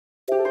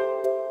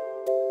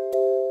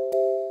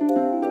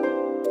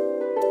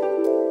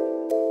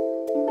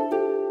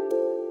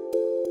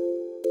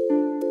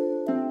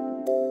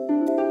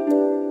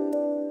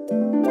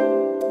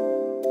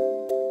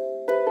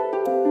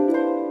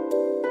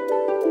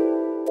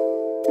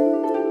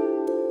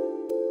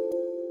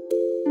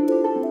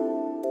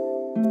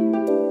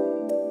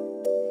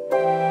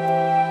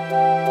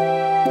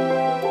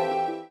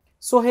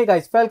So hey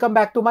guys, welcome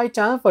back to my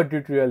channel for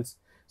tutorials.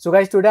 So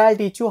guys, today I'll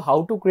teach you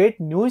how to create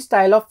new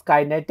style of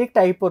kinetic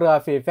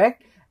typography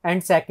effect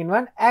and second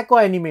one echo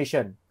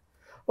animation.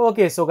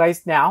 Okay, so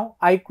guys, now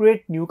I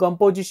create new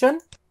composition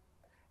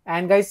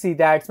and guys see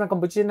that's my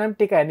composition and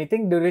take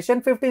anything.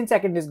 Duration 15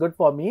 seconds is good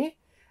for me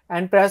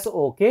and press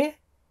OK.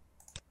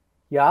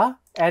 Yeah,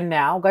 and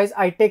now guys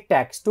I take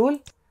text tool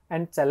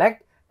and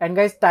select and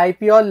guys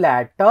type your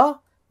letter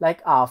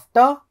like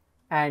after,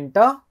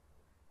 enter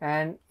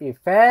and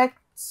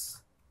effects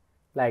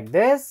like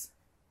this.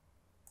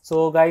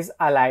 So guys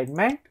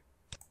alignment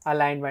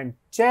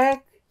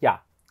check. Yeah,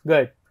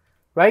 good,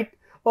 right?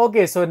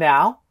 Okay, so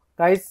now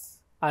guys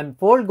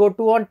unfold, go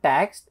to on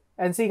text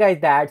and see guys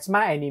that's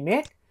my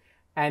animate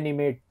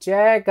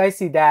check. Guys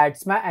see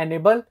that's my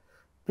enable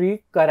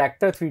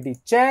pre-character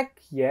 3D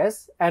check.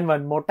 Yes, and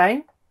one more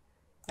time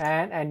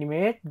and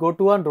animate, go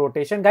to on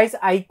rotation. Guys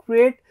I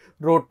create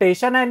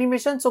rotation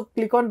animation, so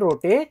click on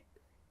rotate.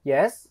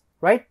 Yes,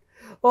 right?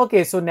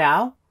 Okay, so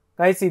now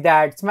guys see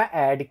that's my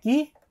add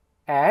key,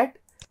 add,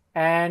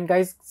 and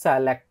guys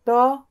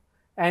selector,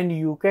 and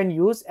you can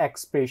use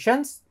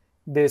expressions,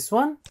 this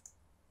one.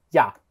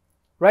 Yeah,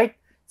 right?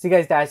 See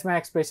guys that's my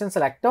expression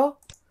selector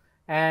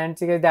and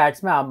see guys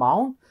that's my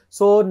amount.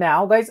 So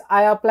now guys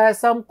I apply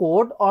some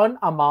code on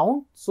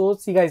amount. So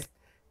see guys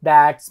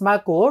that's my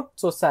code.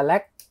 So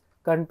select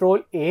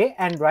Control A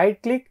and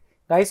right click,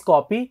 guys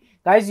copy.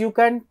 Guys you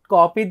can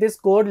copy this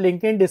code,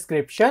 link in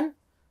description.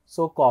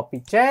 So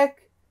copy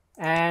check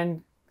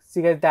and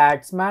see guys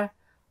that's my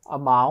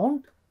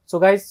amount. So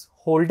guys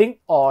holding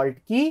alt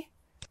key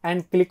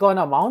and click on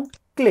amount,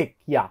 click.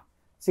 Yeah,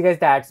 see guys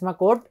that's my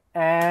code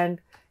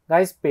and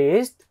guys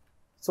paste.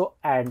 So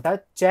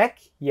enter, check.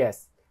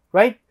 Yes,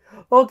 right?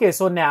 Okay,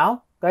 so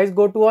now guys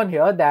go to on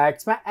here,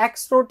 that's my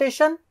X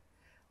rotation.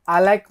 I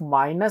like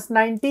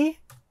 -90.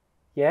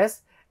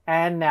 Yes,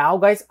 and now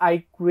guys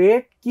I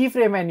create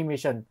keyframe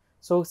animation.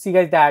 So see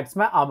guys that's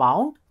my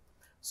amount.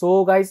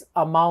 So guys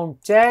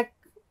amount check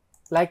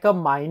like a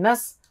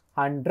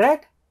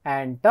 -100,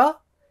 enter.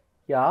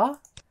 Yeah,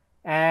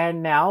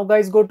 and now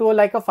guys go to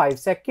like a 5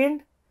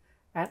 second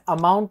and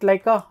amount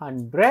like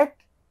 100.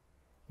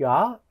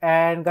 Yeah,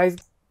 and guys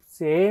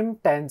same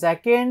 10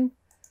 second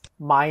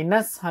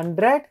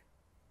 -100.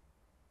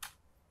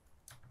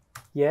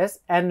 Yes,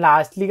 and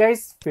lastly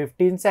guys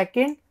 15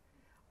 second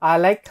I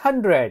like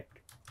 100,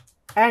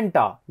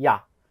 enter. Yeah,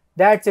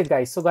 that's it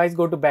guys. So guys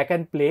go to back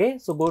and play.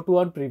 So go to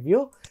on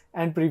preview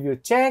and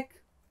preview check.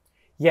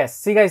 Yes,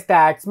 see guys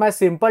that's my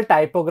simple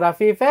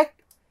typography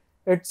effect.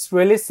 It's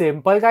really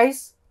simple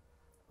guys,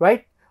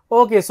 right?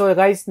 Okay, so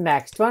guys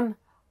next one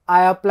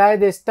I apply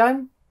this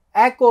time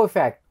echo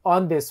effect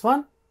on this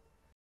one.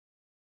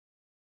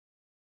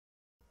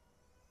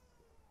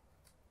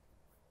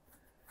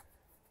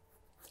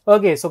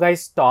 Okay, so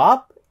guys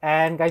stop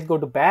and guys go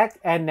to back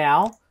and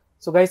now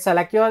so guys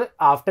select your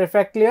After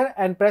Effects layer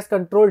and press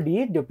Ctrl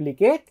D,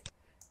 duplicate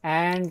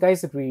and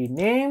guys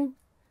rename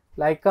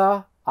like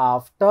a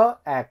after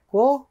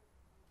echo.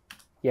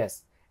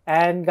 Yes,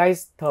 and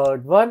guys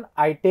third one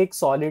I take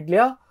solid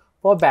layer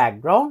for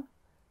background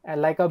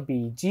and like a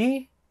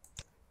BG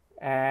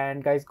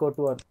and guys go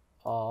to an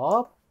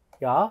up.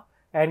 Yeah,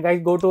 and guys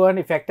go to an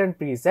effect and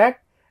preset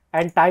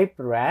and type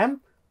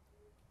ramp,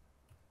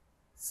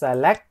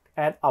 select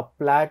and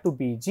apply to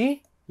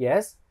BG.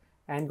 Yes,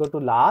 and go to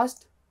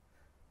last.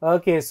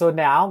 Okay, so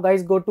now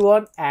guys go to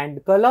an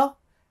end color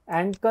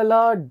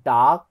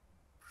dark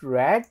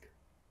red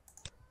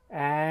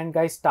and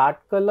guys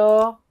start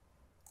color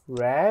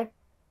red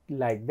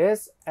like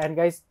this and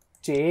guys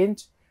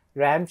change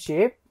ramp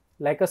shape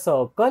like a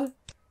circle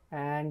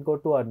and go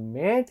to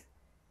unmade.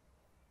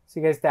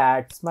 See guys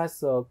that's my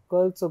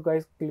circle. So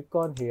guys click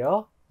on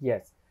here.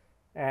 Yes,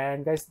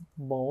 and guys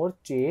more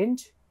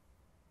change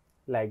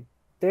like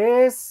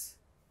this.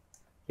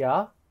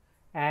 Yeah,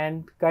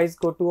 and guys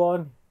go to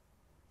on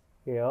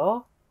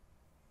here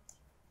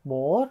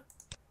more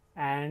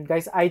and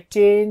guys I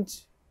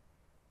change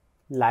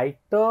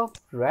lighter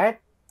red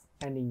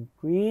and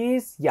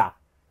increase. Yeah,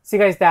 see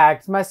guys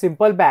that's my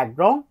simple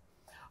background.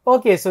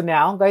 Okay, so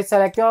now guys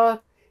select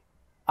your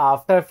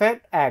After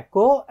Effects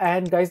echo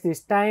and guys this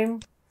time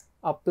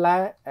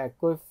apply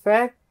echo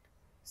effect,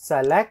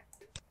 select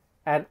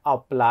and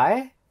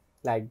apply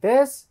like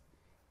this.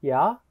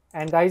 Yeah,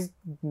 and guys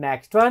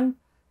next one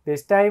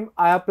this time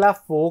I apply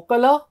 4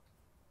 color,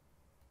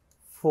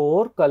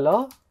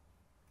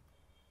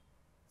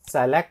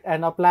 select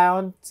and apply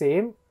on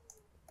same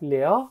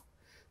layer.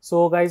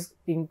 So guys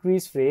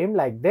increase frame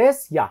like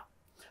this. Yeah,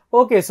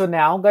 okay, so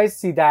now guys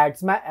see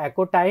that's my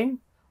echo time.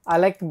 I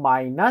like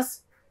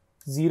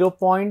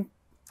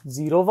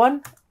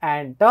 -0.01,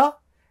 enter,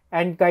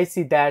 and guys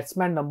see that's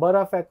my number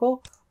of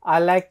echo. I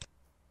like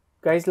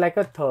guys like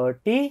a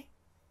 30.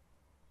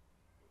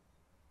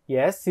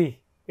 Yes,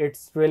 see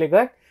it's really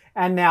good.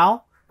 And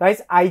now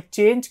guys I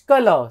change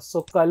color.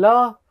 So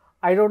color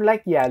I don't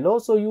like yellow,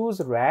 so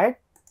use red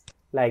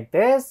like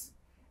this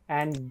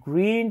and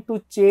green to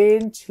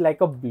change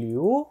like a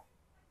blue.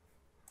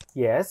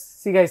 Yes,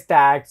 see guys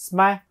that's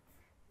my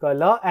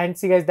color, and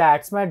see guys,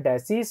 that's my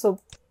deci. So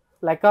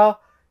like a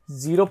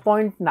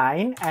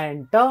 0.9,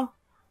 enter.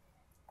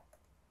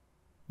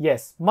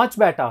 Yes, much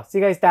better.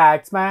 See guys,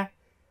 that's my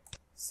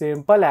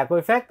simple echo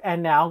effect.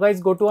 And now guys,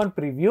 go to on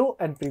preview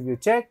and preview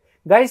check.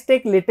 Guys,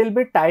 take little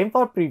bit time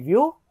for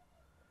preview.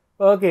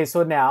 Okay,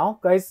 so now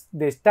guys,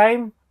 this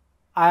time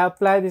I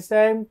apply this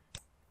time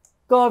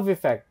curve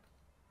effect.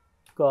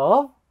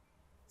 Curve,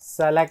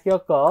 select your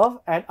curve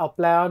and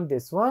apply on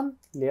this one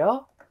layer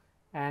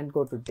and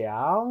go to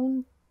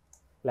down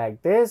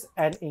like this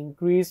and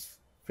increase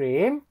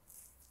frame.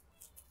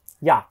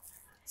 Yeah,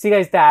 see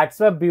guys, that's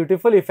a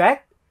beautiful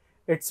effect.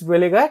 It's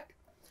really good.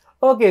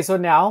 Okay, so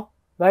now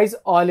guys,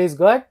 all is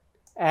good,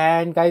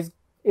 and guys,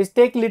 it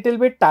take little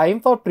bit time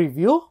for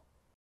preview.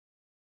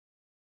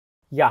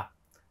 Yeah,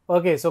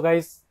 okay, so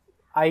guys,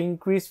 I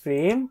increase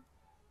frame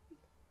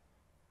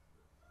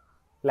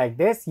like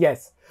this.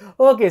 Yes,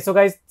 okay, so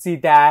guys, see,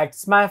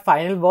 that's my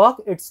final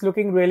work. It's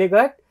looking really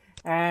good,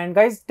 and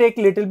guys, take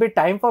little bit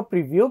time for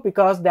preview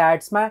because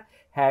that's my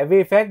heavy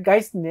effect.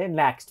 Guys,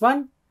 next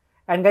one,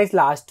 and guys,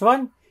 last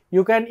one,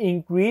 you can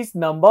increase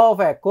number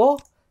of echo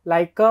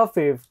like a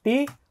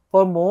 50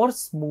 for more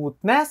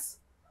smoothness.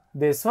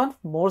 This one,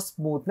 more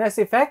smoothness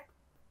effect.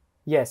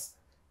 Yes,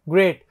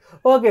 great.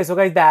 Okay, so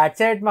guys,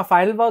 that's it. My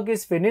final work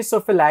is finished. So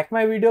if you like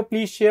my video,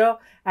 please share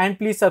and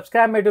please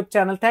subscribe my YouTube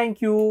channel.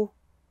 Thank you.